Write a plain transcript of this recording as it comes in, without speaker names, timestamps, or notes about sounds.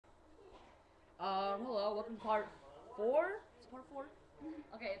Hello, welcome to part 4? It's part 4?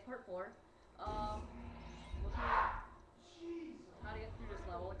 Okay, it's part 4. Looking at how to get through this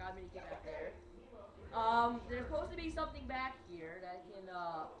level. Got a mini kit back there. There's supposed to be something back here that can,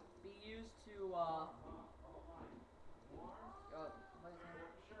 be used to, what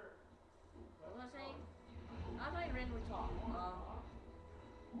was I saying? I'm not even randomly talk. I'm not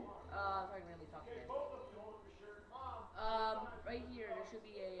even randomly talking again. Right here, there should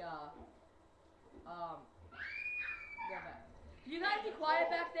be a, can you guys be quiet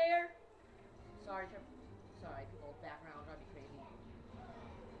back there? Sorry, people, background drive me crazy.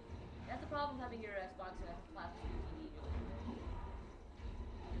 That's the problem with having your Xbox and a flat screen TV in your living room.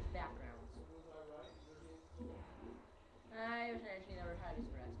 Just backgrounds. I wish I actually never had this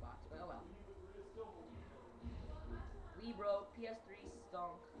for Xbox, but oh well. Wii broke, PS3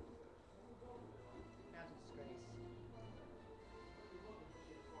 stunk. Now it's a disgrace.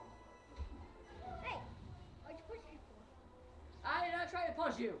 Hey, what'd you push me for? I did not try to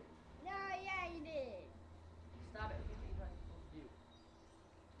punch you! No, yeah, you did. Stop it. What are you trying to do?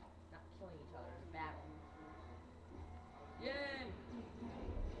 Not killing each other in a battle. Yay!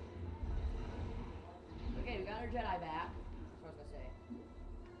 Okay, we got our Jedi back. That's what I was gonna say.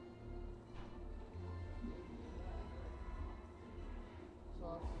 So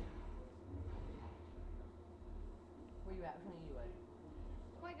let's... Where you at? Which one are you at?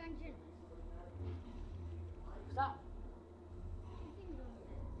 Qui-Gon Jinn. Stop! You think you're doing that?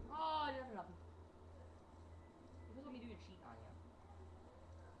 Oh, I did that for nothing. This is what me do to cheat on you.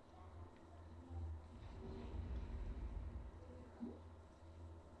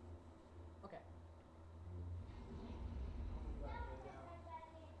 Okay.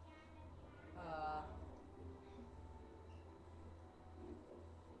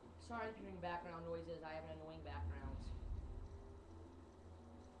 Sorry if you're hearing background noises. I have an annoying background.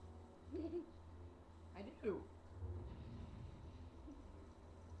 I do.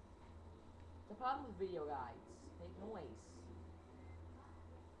 The problem with video guides, they make noise.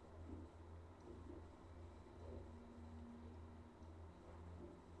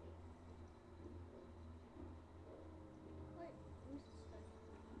 What? Where's the stuff?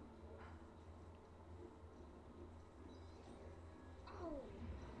 Oh.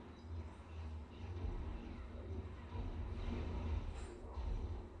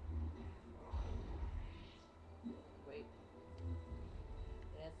 Wait.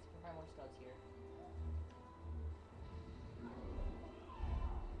 Let's find more studs here.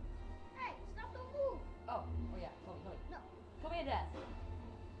 Hey, stop, don't move. Oh yeah, kill me. No. Kill me to death.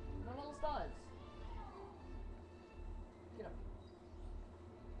 No little studs. Get up.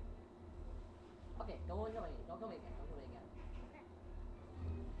 Okay, don't kill me. Don't kill me again. Don't kill me again. Okay.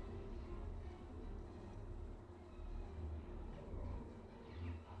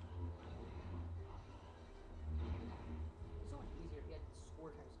 It's so much easier if you had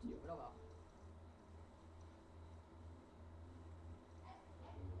score times 2, but oh well.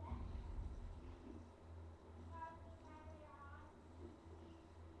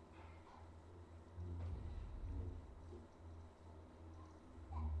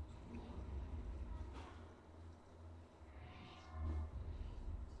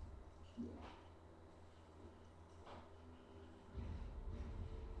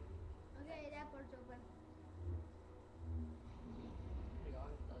 Okay, that part's open. There you go,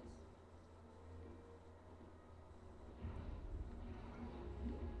 it does.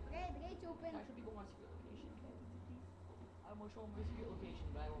 Okay, the gate's open. Actually, people want a secret location. I will show them a secret location,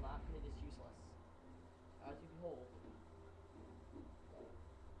 but I will not, because it is useless. As you behold.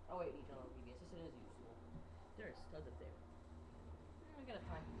 Oh wait, each other previous. Yes, it is useful. There are studs up there. I gotta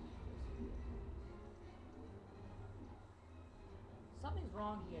time. Something's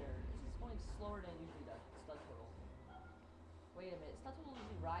wrong here. This is going slower than it usually does. Stud total. Wait a minute. Stud total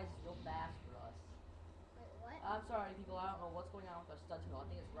usually rises real fast for us. Wait, what? I'm sorry, people. I don't know what's going on with our stud total. I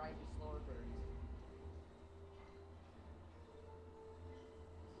think it's rising slower for a reason.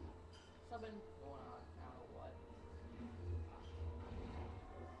 Something going on. I don't know what.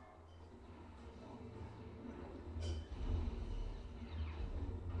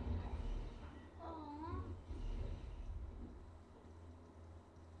 Aww.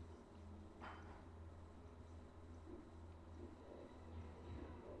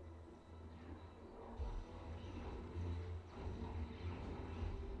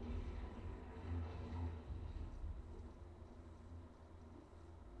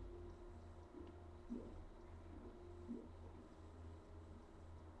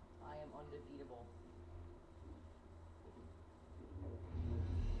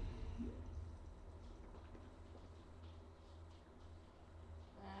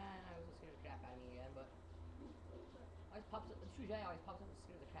 pops up. The Shujai always pops up and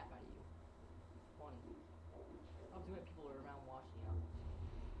scares the crap out of you. Funny. I'm doing it. People are around watching you.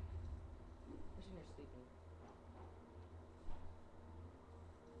 Especially when they're sleeping.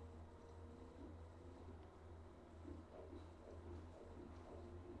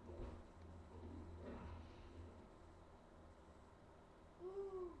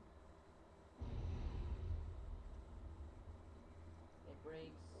 It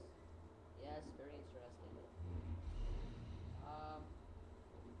breaks. Yes, very interesting. I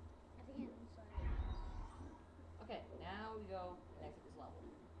think I'm sorry. Okay, now we go and exit this level.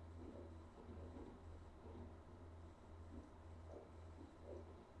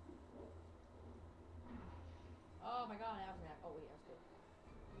 Oh my god, I was an oh wait, that's good.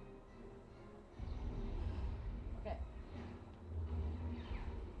 Okay.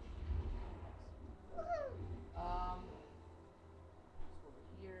 Let's go over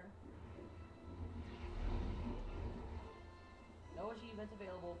here. No achievements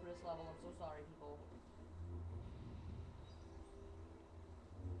available for this level, I'm so sorry, people.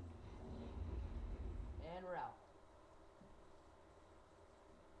 And we're out.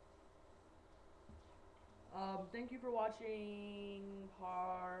 Thank you for watching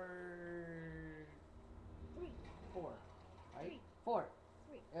part 3. 4, right? 3. 4.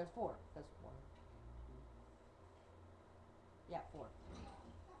 3. There's 4. That's 1. Yeah, 4.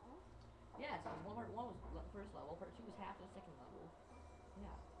 Yeah, so part 1 was the first level, part 2 was half the second level.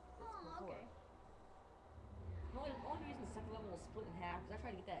 Yeah, it's part 4. Okay. The only reason the second level was split in half is I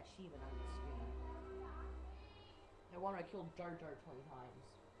tried to get that achievement on the screen. I wanted to kill Jar Jar 20 times.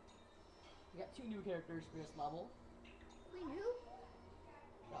 We got 2 new characters for this level. We knew?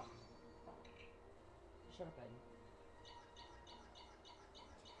 Shut up. Shut up, Ed.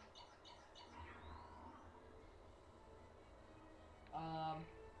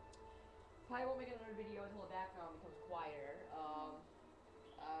 Probably won't make another video until the background becomes quieter.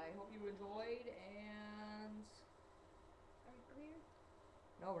 I hope you enjoyed, and... Are we clear?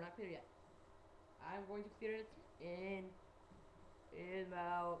 No, we're not clear yet. I'm going to clear it in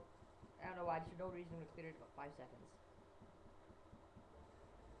about... I don't know why, there's no reason I'm going to clear it in about 5 seconds.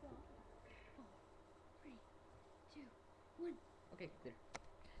 4, 3, 2, 1. Okay, clear.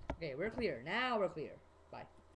 Okay, we're clear. Now we're clear. Bye.